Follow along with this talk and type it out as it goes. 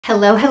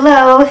Hello,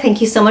 hello.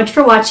 Thank you so much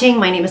for watching.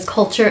 My name is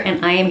Culture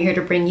and I am here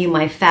to bring you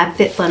my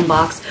FabFitFun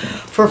box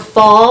for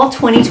fall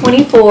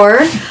 2024.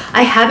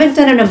 I haven't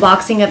done an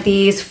unboxing of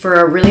these for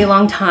a really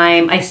long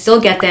time. I still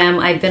get them.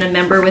 I've been a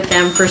member with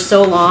them for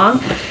so long.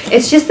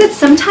 It's just that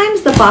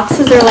sometimes the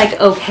boxes are like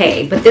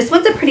okay, but this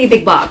one's a pretty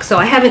big box, so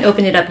I haven't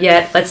opened it up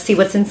yet. Let's see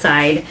what's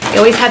inside. They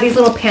always have these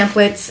little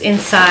pamphlets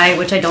inside,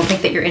 which I don't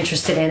think that you're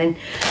interested in.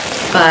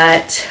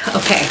 But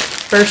okay,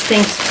 first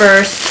things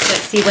first,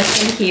 let's see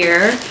what's in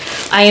here.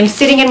 I am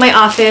sitting in my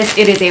office.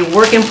 It is a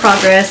work in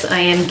progress. I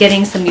am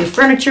getting some new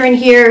furniture in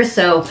here,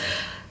 so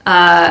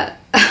I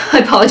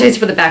apologize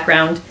for the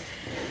background.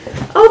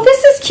 Oh,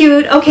 this is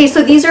cute. Okay,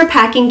 so these are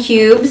packing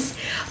cubes.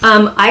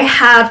 I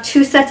have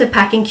 2 sets of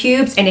packing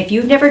cubes, and if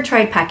you've never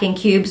tried packing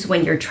cubes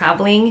when you're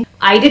traveling,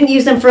 I didn't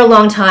use them for a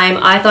long time.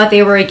 I thought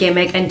they were a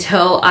gimmick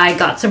until I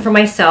got some for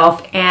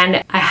myself,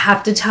 and I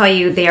have to tell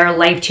you, they are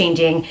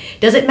life-changing.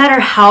 Doesn't matter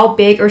how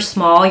big or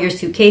small your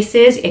suitcase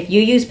is, if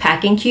you use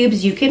packing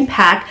cubes, you can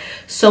pack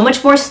so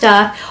much more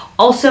stuff.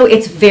 Also,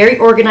 it's very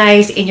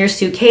organized in your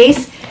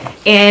suitcase,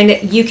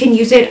 and you can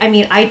use it. I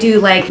mean, I do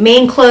like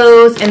main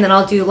clothes, and then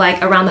I'll do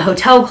like around the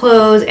hotel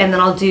clothes, and then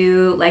I'll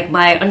do like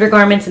my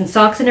undergarments and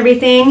socks and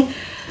everything.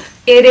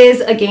 It is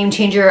a game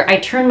changer. I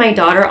turned my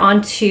daughter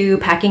onto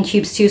packing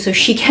cubes too, so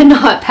she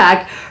cannot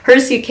pack her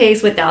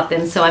suitcase without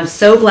them. So I'm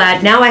so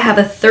glad. Now I have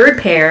a 3rd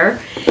pair,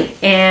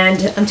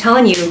 and I'm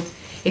telling you,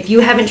 if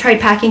you haven't tried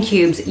packing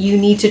cubes, you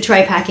need to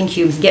try packing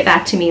cubes. Get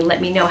back to me and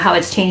let me know how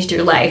it's changed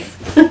your life.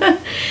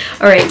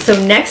 All right, so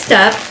next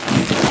up,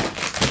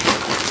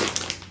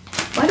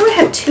 why do I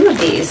have 2 of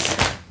these?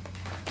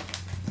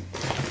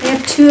 I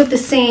have 2 of the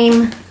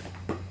same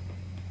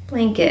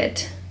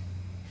blanket.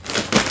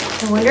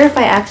 I wonder if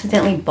I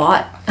accidentally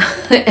bought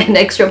an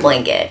extra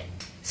blanket.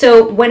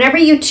 So whenever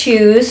you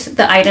choose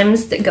the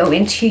items that go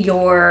into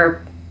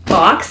your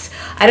box,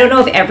 I don't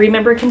know if every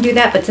member can do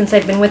that, but since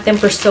I've been with them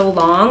for so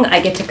long, I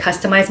get to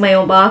customize my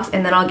own box,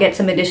 and then I'll get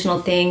some additional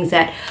things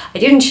that I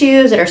didn't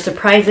choose that are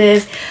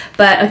surprises.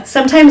 But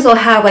sometimes they'll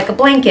have like a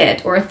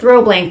blanket or a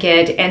throw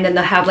blanket, and then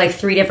they'll have like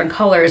 3 different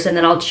colors, and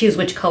then I'll choose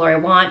which color I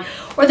want.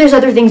 Or there's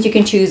other things you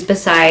can choose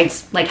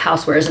besides like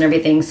housewares and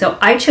everything. So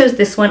I chose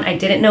this one. I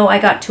didn't know I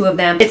got 2 of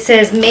them. It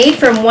says made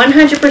from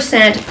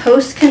 100%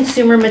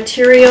 post-consumer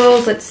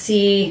materials. Let's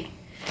see.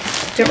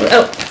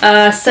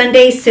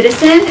 Sunday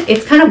Citizen.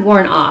 It's kind of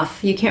worn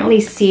off. You can't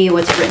really see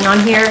what's written on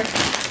here,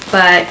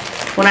 but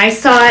when I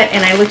saw it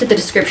and I looked at the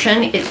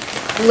description, it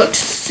looked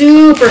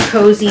super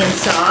cozy and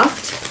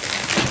soft.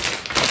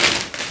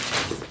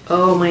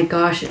 Oh my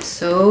gosh, it's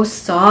so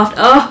soft.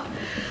 Oh,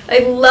 I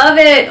love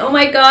it. Oh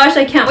my gosh,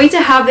 I can't wait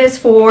to have this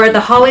for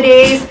the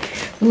holidays.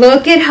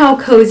 Look at how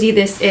cozy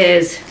this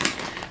is.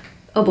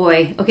 Oh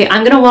boy. Okay,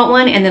 I'm gonna want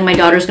one, and then my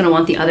daughter's gonna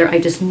want the other. I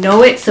just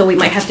know it, so we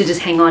might have to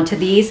just hang on to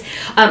these.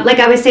 Like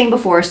I was saying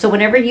before, so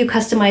whenever you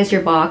customize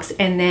your box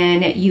and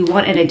then you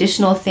want an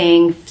additional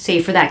thing,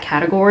 say for that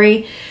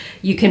category,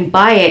 you can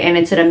buy it and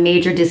it's at a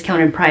major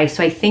discounted price.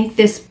 So I think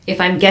this,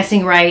 if I'm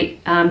guessing right,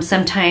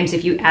 sometimes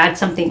if you add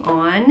something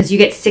on, you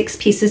get 6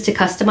 pieces to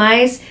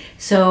customize.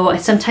 So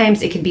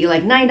sometimes it could be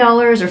like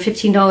 $9 or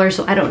 $15.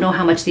 So I don't know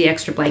how much the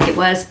extra blanket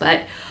was,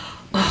 but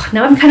oh,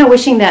 now I'm kind of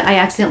wishing that I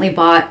accidentally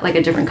bought like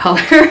a different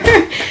color.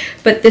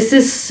 But this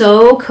is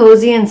so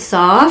cozy and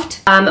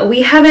soft.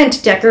 We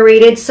haven't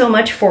decorated so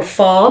much for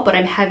fall, but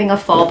I'm having a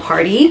fall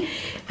party.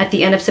 At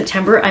the end of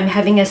September, I'm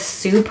having a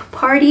soup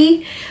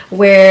party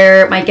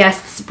where my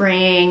guests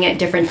bring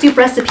different soup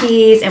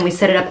recipes, and we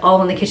set it up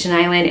all on the kitchen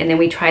island, and then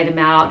we try them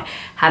out,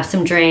 have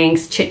some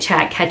drinks, chit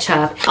chat, catch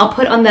up. I'll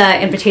put on the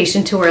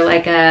invitation to wear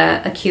like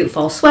a cute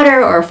fall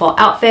sweater or a fall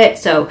outfit.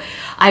 So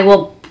I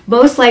will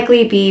most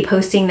likely be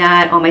posting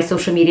that on my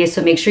social media,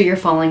 so make sure you're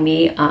following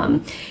me.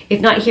 If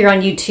not here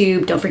on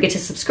YouTube, don't forget to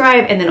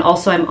subscribe, and then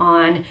also I'm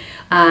on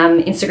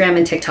Instagram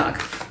and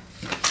TikTok.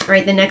 All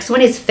right, the next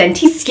one is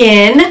Fenty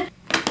Skin.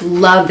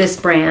 Love this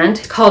brand.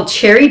 It's called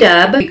Cherry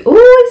Dub.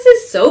 Oh, this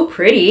is so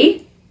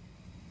pretty.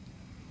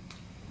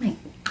 Wait,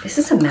 is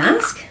this a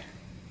mask?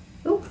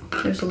 Oh,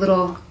 there's a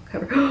little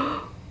cover.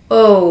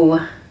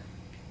 Oh.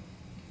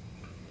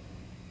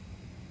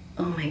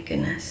 Oh my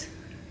goodness.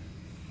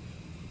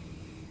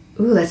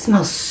 Ooh, that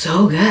smells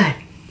so good.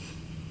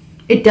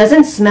 It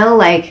doesn't smell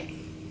like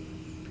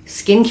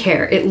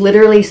skincare. It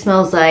literally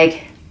smells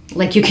like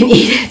you can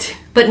eat it,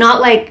 but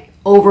not like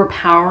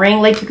overpowering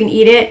like you can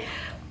eat it,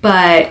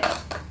 but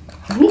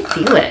let me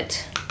feel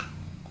it.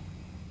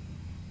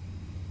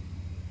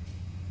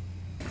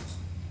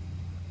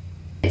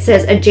 It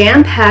says a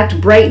jam-packed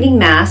brightening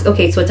mask.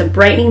 Okay, so it's a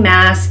brightening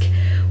mask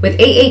with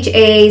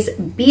AHAs,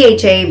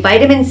 BHA,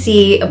 vitamin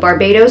C,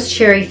 Barbados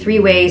cherry 3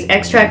 ways,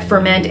 extract,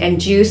 ferment, and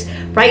juice,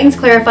 brightens,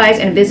 clarifies,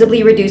 and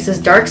visibly reduces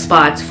dark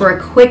spots for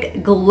a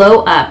quick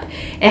glow up.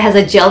 It has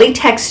a jelly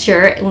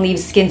texture and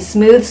leaves skin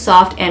smooth,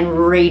 soft, and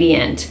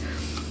radiant.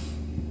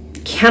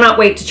 Cannot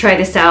wait to try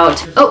this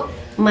out. Oh,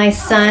 my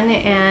son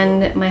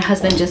and my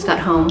husband just got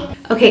home.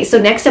 Okay,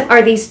 so next up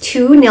are these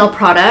 2 nail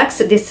products.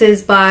 This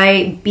is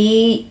by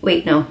Nails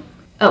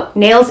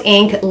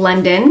Inc.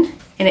 London.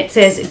 and it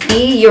says,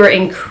 "Be your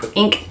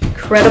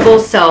incredible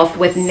self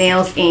with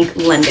Nails Inc.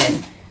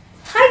 London."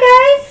 Hi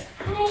guys!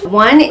 Hi.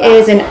 One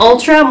is an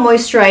ultra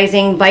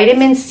moisturizing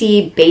vitamin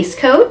C base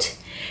coat,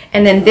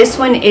 and then this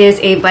one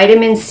is a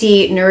vitamin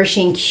C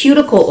nourishing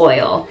cuticle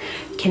oil.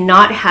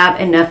 Cannot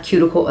have enough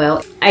cuticle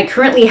oil. I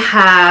currently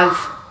have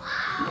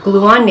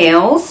glue-on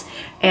nails,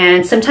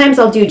 and sometimes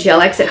I'll do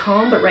Gel X at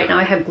home, but right now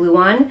I have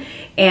glue-on,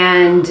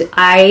 and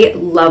I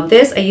love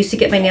this. I used to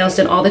get my nails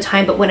done all the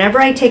time, but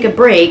whenever I take a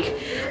break,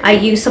 I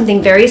use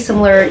something very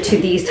similar to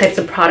these types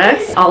of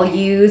products. I'll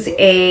use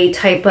a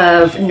type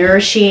of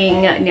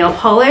nourishing nail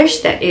polish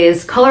that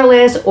is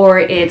colorless or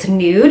it's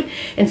nude,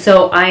 and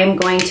so I'm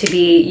going to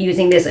be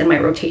using this in my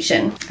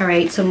rotation. All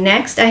right, so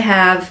next I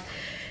have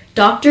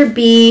Dr.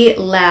 B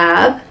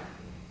Lab,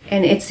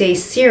 and it's a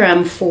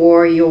serum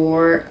for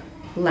your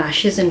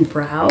lashes and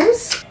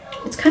brows.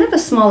 It's kind of a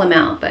small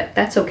amount, but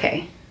that's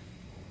okay.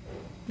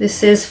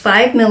 This is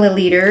 5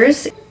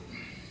 milliliters.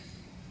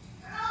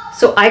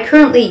 So I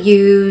currently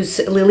use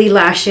Lily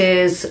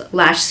Lashes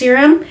Lash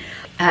Serum.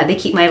 They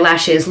keep my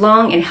lashes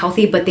long and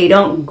healthy, but they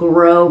don't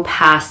grow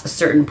past a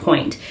certain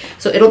point.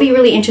 So it'll be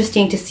really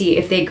interesting to see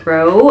if they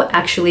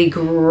actually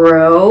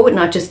grow,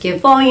 not just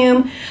give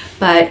volume,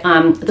 but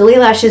the Lily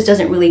Lashes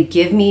doesn't really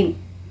give me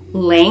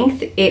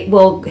length. It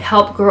will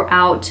help grow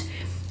out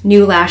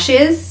new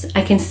lashes.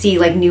 I can see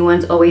like new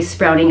ones always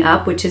sprouting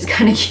up, which is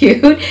kind of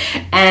cute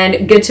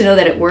and good to know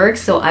that it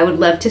works. So I would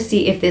love to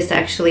see if this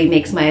actually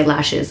makes my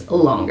lashes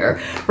longer.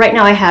 Right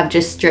now I have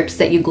just strips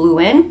that you glue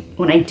in.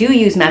 When I do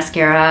use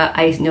mascara,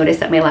 I notice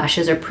that my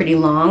lashes are pretty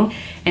long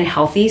and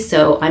healthy,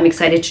 so I'm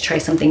excited to try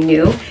something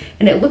new.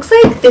 And it looks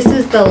like this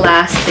is the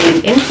last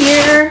thing in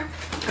here.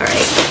 All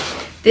right,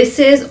 this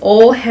is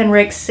Ole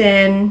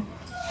Henriksen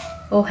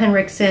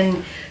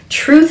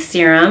Truth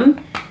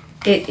Serum.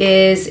 It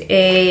is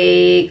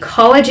a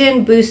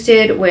collagen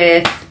boosted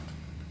with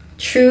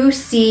True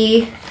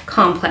C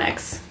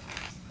Complex.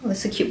 Oh,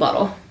 this is a cute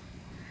bottle. All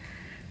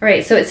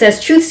right, so it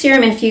says Truth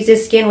Serum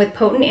infuses skin with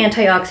potent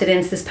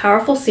antioxidants. This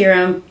powerful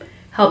serum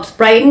helps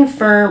brighten,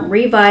 firm,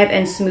 revive,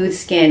 and smooth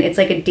skin. It's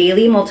like a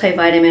daily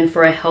multivitamin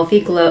for a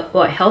healthy glow,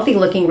 healthy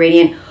looking,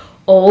 radiant,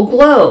 old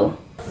glow.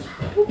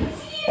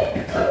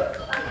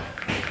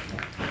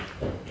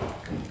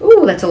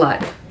 Ooh, that's a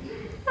lot.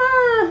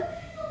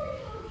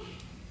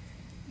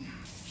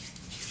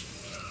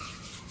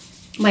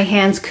 My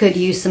hands could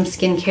use some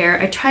skincare.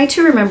 I try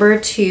to remember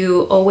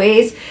to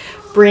always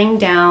bring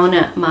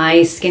down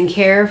my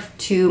skincare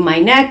to my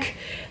neck,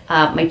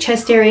 my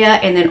chest area,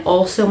 and then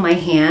also my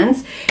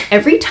hands.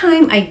 Every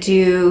time I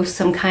do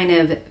some kind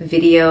of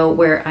video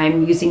where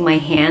I'm using my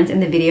hands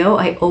in the video,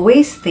 I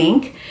always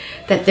think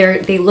that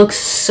they look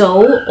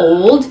so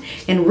old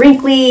and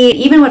wrinkly.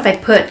 Even if I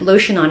put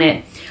lotion on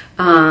it,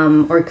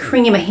 or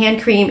cream, a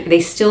hand cream, they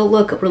still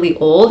look really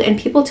old, and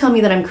people tell me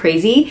that I'm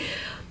crazy.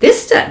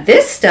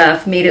 This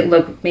stuff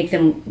make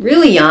them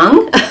really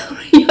young,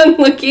 young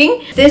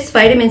looking. This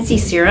vitamin C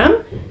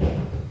serum,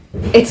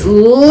 it's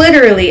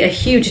literally a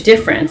huge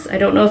difference. I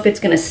don't know if it's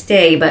gonna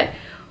stay, but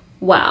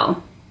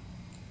wow.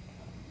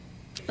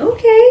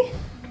 Okay.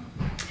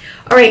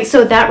 All right,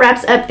 so that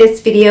wraps up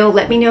this video.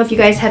 Let me know if you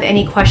guys have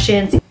any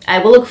questions. I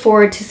will look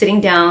forward to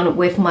sitting down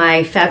with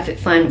my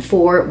FabFitFun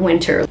for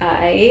winter.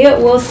 I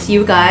will see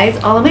you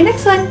guys all in my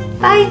next one.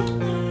 Bye.